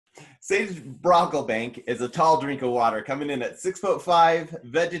Sage Brocklebank is a tall drink of water, coming in at 6'5",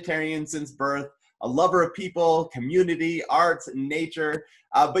 vegetarian since birth, a lover of people, community, arts, and nature.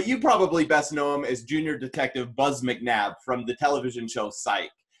 But you probably best know him as Junior Detective Buzz McNabb from the television show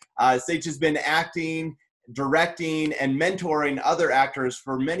Psych. Sage has been acting, directing, and mentoring other actors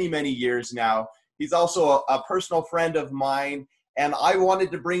for many, many years now. He's also a personal friend of mine, and I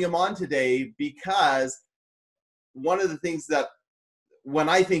wanted to bring him on today because one of the things that when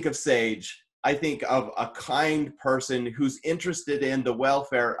I think of Sage, I think of a kind person who's interested in the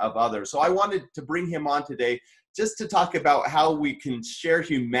welfare of others. So I wanted to bring him on today just to talk about how we can share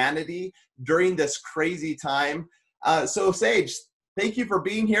humanity during this crazy time. So Sage, thank you for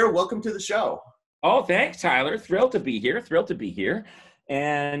being here. Welcome to the show. Oh, thanks, Tyler. Thrilled to be here.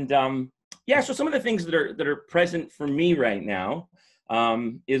 And yeah, so some of the things that are present for me right now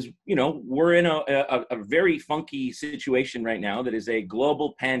is, we're in a very funky situation right now that is a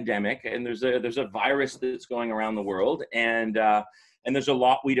global pandemic, and there's a virus that's going around the world, and there's a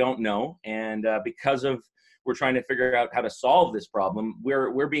lot we don't know, and because of we're trying to figure out how to solve this problem,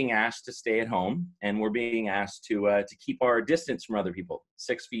 we're being asked to stay at home, and we're being asked to keep our distance from other people,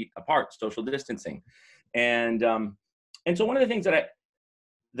 6 feet apart, social distancing, and so one of the things that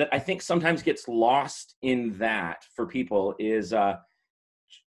I think sometimes gets lost in that for people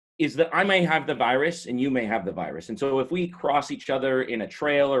is that I may have the virus and you may have the virus. And so if we cross each other in a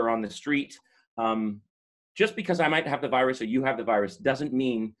trail or on the street, just because I might have the virus or you have the virus doesn't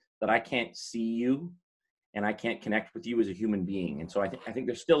mean that I can't see you and I can't connect with you as a human being. And so I think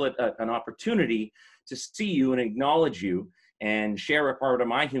there's still an opportunity to see you and acknowledge you and share a part of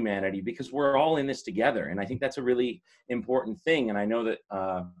my humanity, because we're all in this together. And I think that's a really important thing. And I know that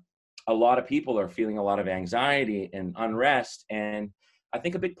a lot of people are feeling a lot of anxiety and unrest, and I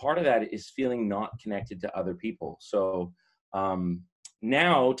think a big part of that is feeling not connected to other people. So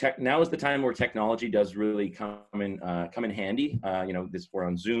now is the time where technology does really come in handy. We're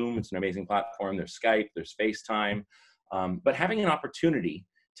on Zoom. It's an amazing platform. There's Skype. There's FaceTime. But having an opportunity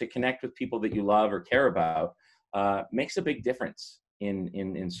to connect with people that you love or care about makes a big difference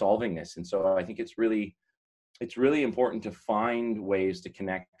in solving this. And so I think it's really important to find ways to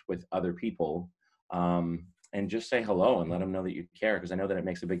connect with other people. And just say hello and let them know that you care, because I know that it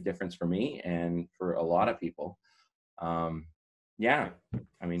makes a big difference for me and for a lot of people. So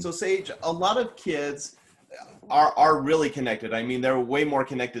Sage, a lot of kids are really connected. I mean, they're way more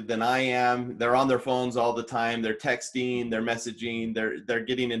connected than I am. They're on their phones all the time. They're texting, they're messaging, they're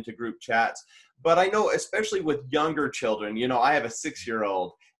getting into group chats. But I know, especially with younger children, I have a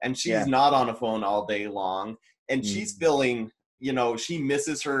 6-year-old and she's not on a phone all day long, and she's feeling, she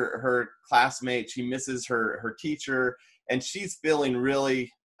misses her classmates, she misses her teacher, and she's feeling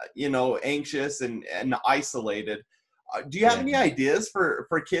really, anxious and isolated. Do you have any ideas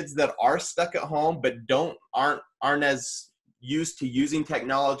for kids that are stuck at home but aren't as used to using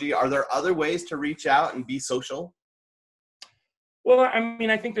technology? Are there other ways to reach out and be social? Well, I mean,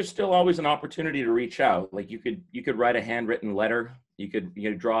 I think there's still always an opportunity to reach out. Like you could write a handwritten letter. You could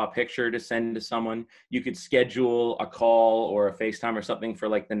draw a picture to send to someone. You could schedule a call or a FaceTime or something for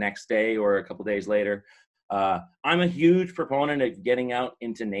like the next day or a couple days later. I'm a huge proponent of getting out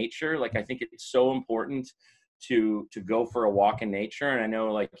into nature. Like, I think it's so important to go for a walk in nature. And I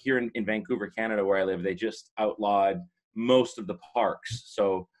know, like, here in Vancouver, Canada, where I live, they just outlawed most of the parks.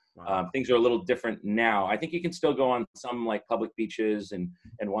 So things are a little different now. I think you can still go on some like public beaches and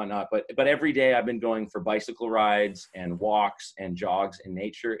whatnot, but every day I've been going for bicycle rides and walks and jogs in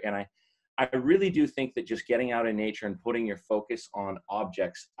nature. And I really do think that just getting out in nature and putting your focus on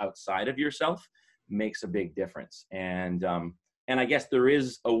objects outside of yourself makes a big difference. And I guess there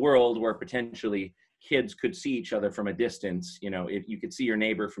is a world where potentially kids could see each other from a distance. If you could see your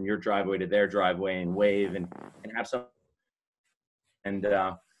neighbor from your driveway to their driveway and wave and have some,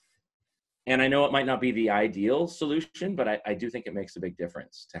 and I know it might not be the ideal solution, but I do think it makes a big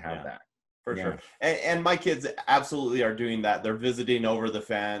difference to have that. For sure. And my kids absolutely are doing that. They're visiting over the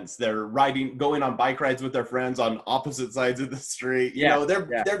fence. They're going on bike rides with their friends on opposite sides of the street.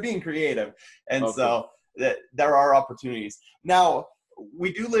 They're being creative. And there are opportunities. Now,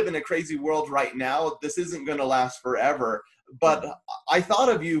 we do live in a crazy world right now. This isn't going to last forever. But I thought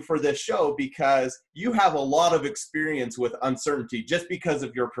of you for this show because you have a lot of experience with uncertainty just because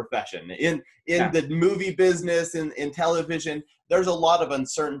of your profession. In the movie business, in television, there's a lot of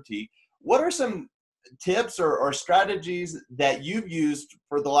uncertainty. What are some tips or strategies that you've used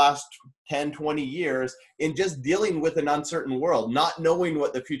for the last 10, 20 years in just dealing with an uncertain world, not knowing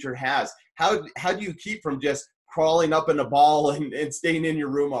what the future has? How do you keep from just crawling up in a ball and staying in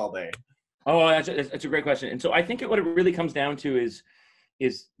your room all day? Oh, that's a great question. And so I think what it really comes down to is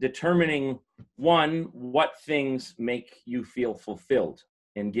is determining, one, what things make you feel fulfilled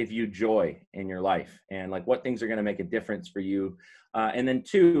and give you joy in your life, and like what things are going to make a difference for you. And then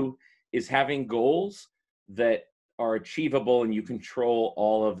two is having goals that are achievable and you control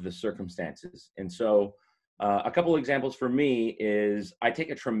all of the circumstances. And so a couple examples for me is I take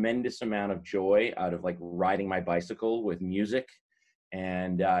a tremendous amount of joy out of like riding my bicycle with music,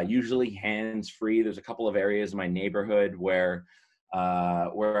 and usually hands-free. There's a couple of areas in my neighborhood where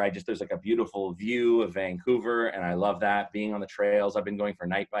there's like a beautiful view of Vancouver, and I love that. Being on the trails, I've been going for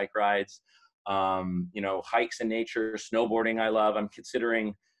night bike rides, hikes in nature, snowboarding I love. I'm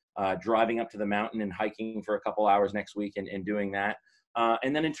considering driving up to the mountain and hiking for a couple hours next week and doing that.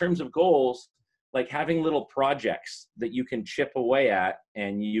 And then in terms of goals, like having little projects that you can chip away at,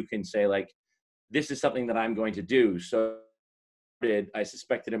 and you can say like, this is something that I'm going to do. So I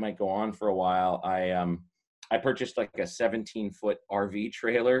suspected it might go on for a while. I purchased like a 17-foot RV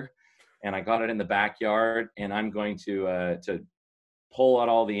trailer, and I got it in the backyard, and I'm going to pull out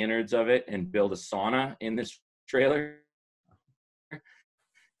all the innards of it and build a sauna in this trailer.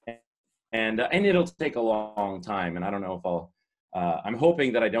 And it'll take a long time, and I don't know if I'm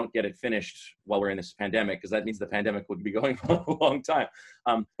hoping that I don't get it finished while we're in this pandemic, because that means the pandemic would be going for a long time.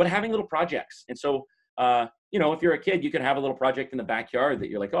 But having little projects. And so, if you're a kid, you could have a little project in the backyard that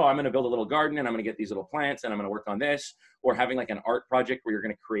you're like, oh, I'm going to build a little garden, and I'm going to get these little plants, and I'm going to work on this. Or having like an art project where you're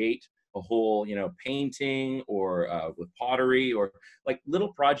going to create a whole, painting, or with pottery, or like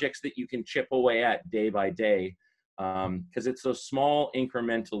little projects that you can chip away at day by day. Because it's those small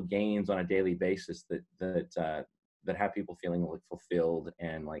incremental gains on a daily basis that have people feeling like fulfilled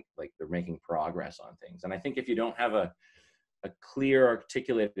and like they're making progress on things. And I think if you don't have a clear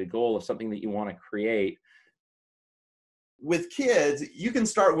articulated goal of something that you want to create. With kids, you can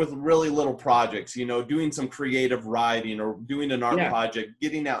start with really little projects, doing some creative writing or doing an art project,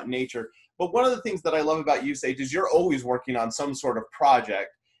 getting out in nature. But one of the things that I love about you, Sage, is you're always working on some sort of project.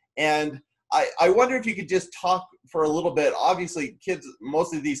 And I wonder if you could just talk for a little bit. Obviously,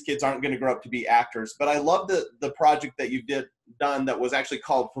 most of these kids aren't going to grow up to be actors, but I love the project that you done that was actually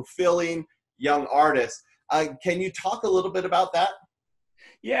called Fulfilling Young Artists. Can you talk a little bit about that?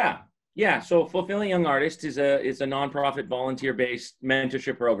 Yeah. So Fulfilling Young Artists is a nonprofit volunteer-based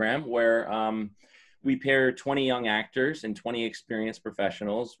mentorship program where we pair 20 young actors and 20 experienced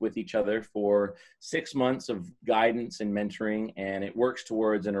professionals with each other for 6 months of guidance and mentoring, and it works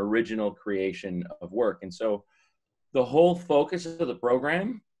towards an original creation of work. And so the whole focus of the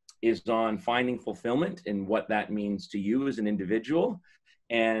program is on finding fulfillment and what that means to you as an individual,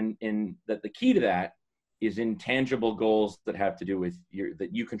 and that the key to that is intangible goals that have to do with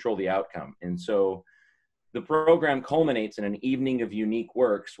that you control the outcome. And so the program culminates in an evening of unique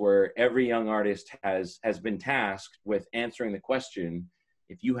works where every young artist has been tasked with answering the question,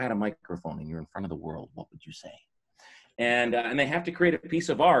 if you had a microphone and you're in front of the world, what would you say? And they have to create a piece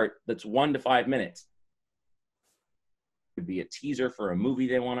of art that's 1 to 5 minutes. It could be a teaser for a movie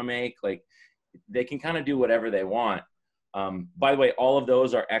they want to make. Like, they can kind of do whatever they want. By the way, all of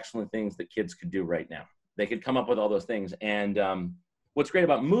those are excellent things that kids could do right now. They could come up with all those things. And what's great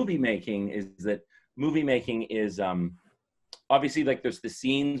about movie making is that movie making is obviously like there's the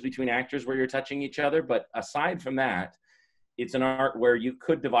scenes between actors where you're touching each other, but aside from that, it's an art where you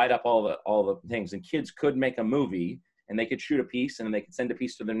could divide up all the things, and kids could make a movie and they could shoot a piece, and then they could send a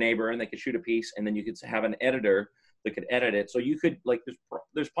piece to their neighbor, and they could shoot a piece, and then you could have an editor that could edit it. So you could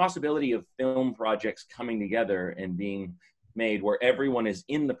there's possibility of film projects coming together and being made where everyone is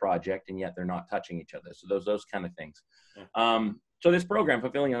in the project and yet they're not touching each other. So those kind of things. So this program,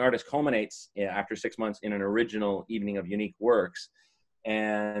 Fulfilling Young Artists, culminates after 6 months in an original evening of unique works.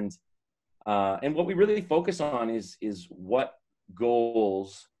 And what we really focus on is what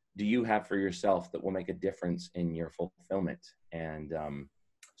goals do you have for yourself that will make a difference in your fulfillment? And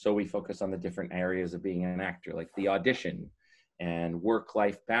so we focus on the different areas of being an actor, like the audition and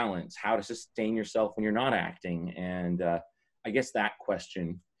work-life balance, how to sustain yourself when you're not acting. And I guess that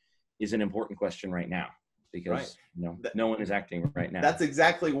question is an important question right now, because no one is acting right now. That's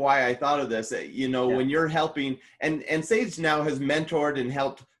exactly why I thought of this. When you're helping, and Sage now has mentored and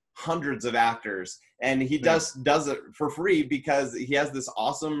helped hundreds of actors, and he does it for free because he has this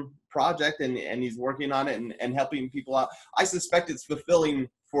awesome project and he's working on it and helping people out. I suspect it's fulfilling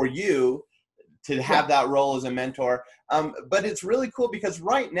for you to have that role as a mentor. But it's really cool because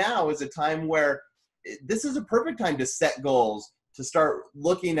right now is a time where this is a perfect time to set goals, to start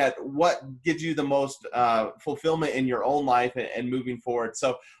looking at what gives you the most fulfillment in your own life and moving forward.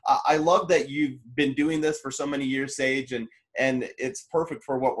 So I love that you've been doing this for so many years, Sage, and it's perfect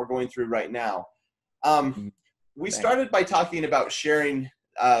for what we're going through right now. We Thanks. started by talking about sharing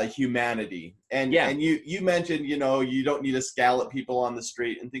humanity, and Yeah. you mentioned, you know, you don't need to scowl at people on the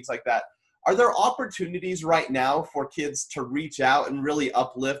street and things like that. Are there opportunities right now for kids to reach out and really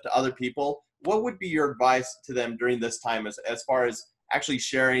uplift other people? What would be your advice to them during this time as far as actually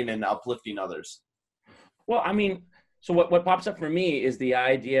sharing and uplifting others? Well, I mean, so what pops up for me is the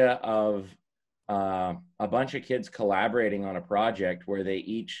idea of a bunch of kids collaborating on a project where they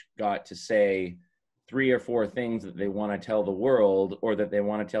each got to say 3 or 4 things that they want to tell the world, or that they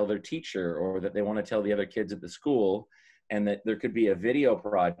want to tell their teacher, or that they want to tell the other kids at the school. And that there could be a video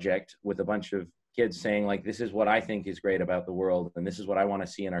project with a bunch of kids saying, like, this is what I think is great about the world, and this is what I want to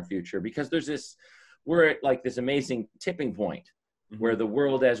see in our future. Because we're at like this amazing tipping point where the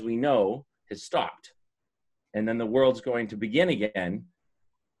world as we know has stopped. And then the world's going to begin again,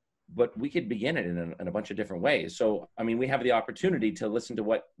 but we could begin it in a bunch of different ways. So, I mean, we have the opportunity to listen to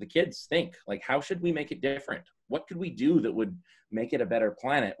what the kids think. Like, how should we make it different? What could we do that would make it a better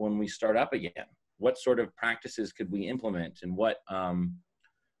planet when we start up again? What sort of practices could we implement, and what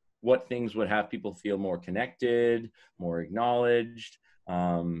things would have people feel more connected, more acknowledged?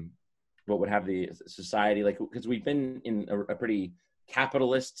 What would have the society, like, because we've been in a pretty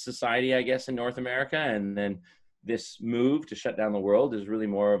capitalist society, I guess, in North America, and then this move to shut down the world is really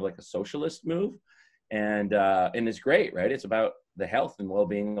more of like a socialist move, and it's great, right? It's about the health and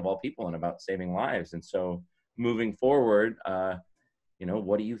well-being of all people and about saving lives. And so, moving forward, you know,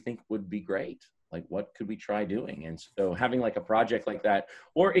 what do you think would be great? Like, what could we try doing? And so, having like a project like that,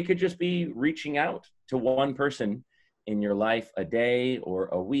 or it could just be reaching out to one person in your life a day or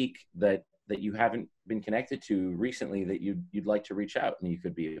a week that you haven't been connected to recently, that you'd like to reach out. And you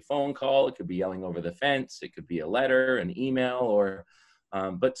could be a phone call, it could be yelling over the fence, it could be a letter, an email, or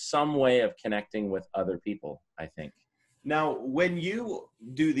but some way of connecting with other people, I think. Now, when you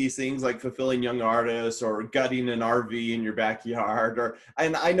do these things like fulfilling young artists or gutting an RV in your backyard,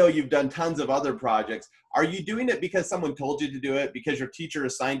 and I know you've done tons of other projects, are you doing it because someone told you to do it, because your teacher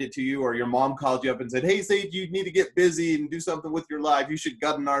assigned it to you, or your mom called you up and said, hey, Sage, you need to get busy and do something with your life, you should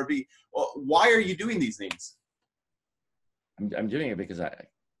gut an RV? Well, why are you doing these things? I'm doing it because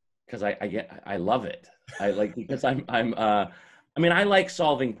I love it. I like, because I mean, I like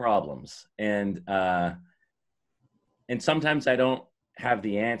solving problems, and sometimes I don't have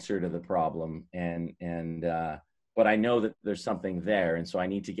the answer to the problem, but I know that there's something there, and so I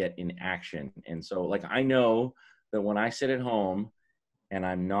need to get in action. And so, like, I know that when I sit at home and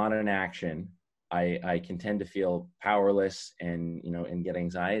I'm not in action, I can tend to feel powerless and, you know, and get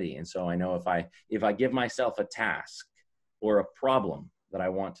anxiety. And so I know if I give myself a task or a problem that I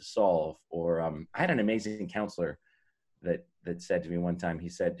want to solve, or I had an amazing counselor that said to me one time, he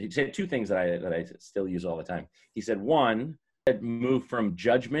said 2 things that I still use all the time. He said, one, move from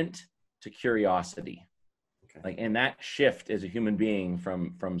judgment to curiosity. Okay. Like, and that shift as a human being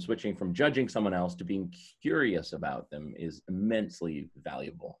from switching from judging someone else to being curious about them is immensely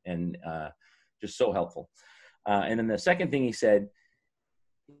valuable and just so helpful. And then the second thing he said,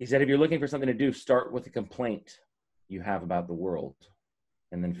 if you're looking for something to do, start with a complaint you have about the world,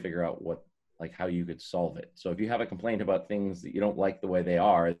 and then figure out how you could solve it. So if you have a complaint about things that you don't like the way they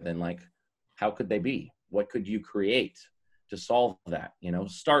are, then, like, how could they be? What could you create to solve that? You know,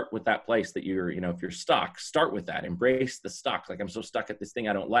 start with that place that you're, you know, if you're stuck, start with that, embrace the stuck. Like, I'm so stuck at this thing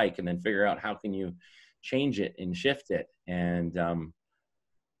I don't like, and then figure out how can you change it and shift it. And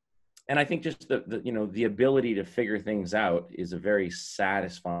I think just the ability to figure things out is a very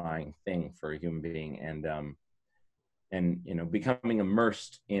satisfying thing for a human being. And you know, becoming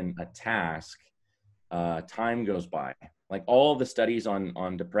immersed in a task, time goes by. Like, all the studies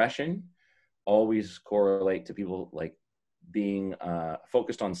on depression always correlate to people, like, being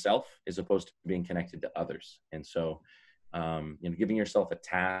focused on self as opposed to being connected to others. And so, you know, giving yourself a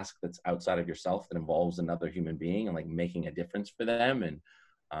task that's outside of yourself that involves another human being, and, like, making a difference for them. And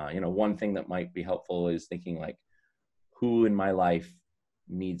you know, one thing that might be helpful is thinking, like, who in my life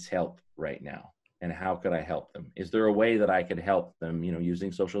needs help right now? And how could I help them? Is there a way that I could help them, you know,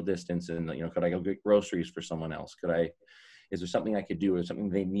 using social distance? And, you know, could I go get groceries for someone else? Is there something I could do, or something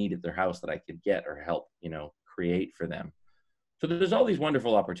they need at their house that I could get or help, you know, create for them? So there's all these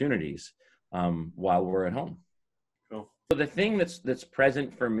wonderful opportunities while we're at home. Cool. So the thing that's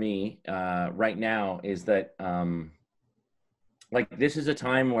present for me right now is that, like, this is a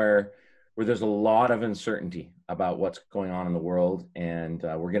time where there's a lot of uncertainty about what's going on in the world, and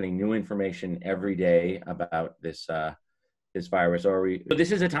we're getting new information every day about this virus. So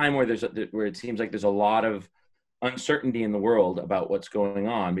this is a time where where it seems like there's a lot of uncertainty in the world about what's going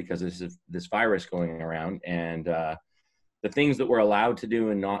on because this virus going around, and the things that we're allowed to do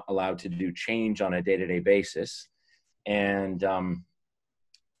and not allowed to do change on a day-to-day basis. And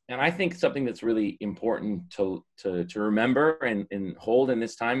I think something that's really important to remember and hold in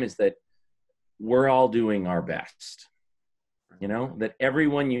this time is that we're all doing our best. You know, that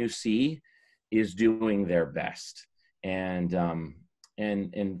everyone you see is doing their best. And I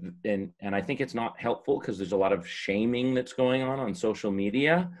think it's not helpful because there's a lot of shaming that's going on social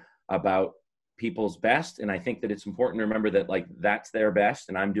media about people's best. And I think that it's important to remember that, like, that's their best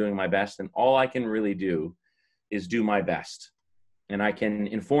and I'm doing my best. And all I can really do is do my best. And I can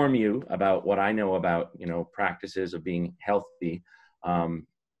inform you about what I know about, you know, practices of being healthy.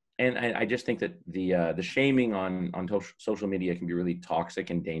 And I just think that the shaming on social media can be really toxic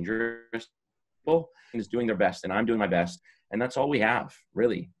and dangerous. People is doing their best and I'm doing my best. And that's all we have,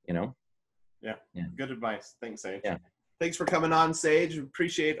 really, you know? Yeah. Good advice. Thanks, Sage. Yeah. Thanks for coming on, Sage.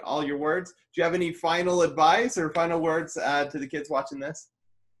 Appreciate all your words. Do you have any final advice or final words to the kids watching this?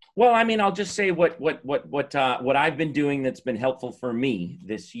 Well, I mean, I'll just say what I've been doing that's been helpful for me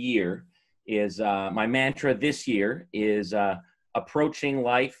this year is my mantra this year is approaching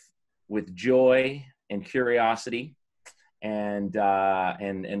life with joy and curiosity, and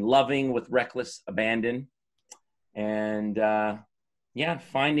loving with reckless abandon, and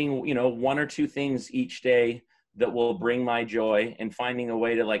finding, you know, one or two things each day that will bring my joy, and finding a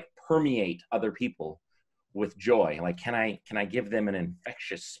way to, like, permeate other people with joy. Like, can I give them an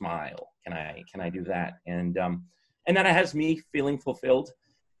infectious smile? Can I do that? And that has me feeling fulfilled,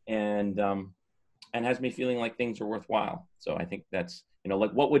 and has me feeling like things are worthwhile. So I think that's, you know,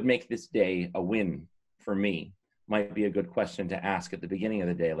 like, what would make this day a win for me might be a good question to ask at the beginning of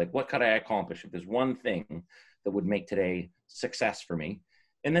the day. Like, what could I accomplish if there's one thing that would make today success for me,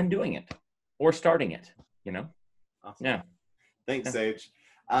 and then doing it or starting it, you know? Awesome. Yeah. Thanks, Sage.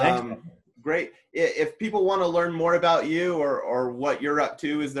 Thanks. Great. If people want to learn more about you or what you're up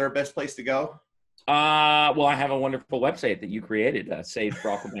to, is there a best place to go? Well, I have a wonderful website that you created,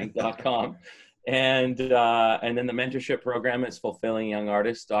 sagebrocklebank.com. And then the mentorship program is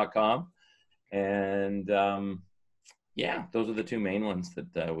fulfillingyoungartist.com. And those are the two main ones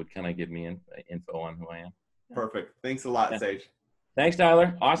that would kind of give me info on who I am. Perfect. Thanks a lot, Sage. Thanks,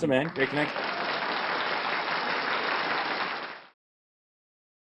 Tyler. Awesome, man. Great connection.